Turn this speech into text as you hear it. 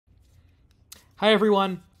Hi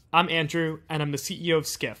everyone, I'm Andrew, and I'm the CEO of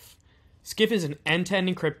Skiff. Skiff is an end-to-end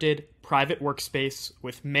encrypted private workspace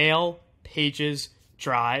with Mail, Pages,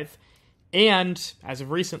 Drive, and, as of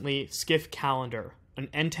recently, Skiff Calendar, an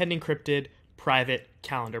end-to-end encrypted private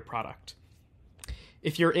calendar product.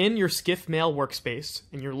 If you're in your Skiff Mail workspace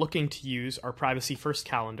and you're looking to use our privacy-first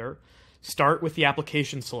calendar, start with the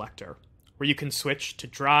application selector, where you can switch to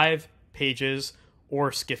Drive, Pages,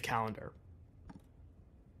 or Skiff Calendar.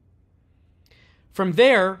 From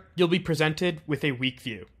there, you'll be presented with a week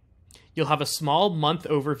view. You'll have a small month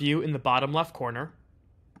overview in the bottom left corner,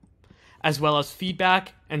 as well as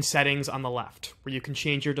feedback and settings on the left, where you can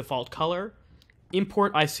change your default color,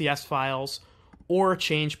 import ICS files, or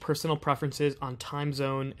change personal preferences on time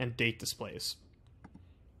zone and date displays.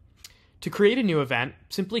 To create a new event,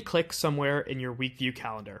 simply click somewhere in your week view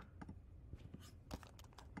calendar.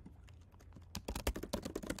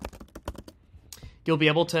 You'll be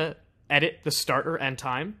able to edit the start or end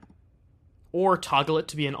time, or toggle it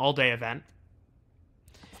to be an all-day event.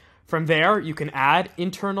 From there, you can add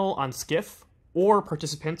internal on Skiff or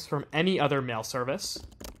participants from any other mail service.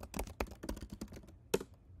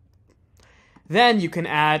 Then you can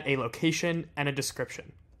add a location and a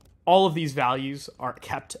description. All of these values are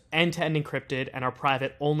kept end-to-end encrypted and are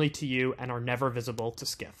private only to you and are never visible to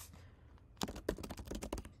Skiff.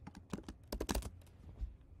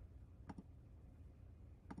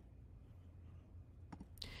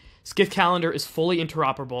 Skiff Calendar is fully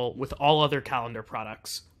interoperable with all other calendar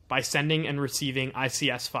products by sending and receiving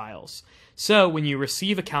ICS files. So when you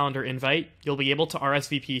receive a calendar invite, you'll be able to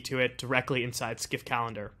RSVP to it directly inside Skiff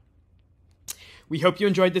Calendar. We hope you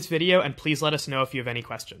enjoyed this video, and please let us know if you have any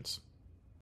questions.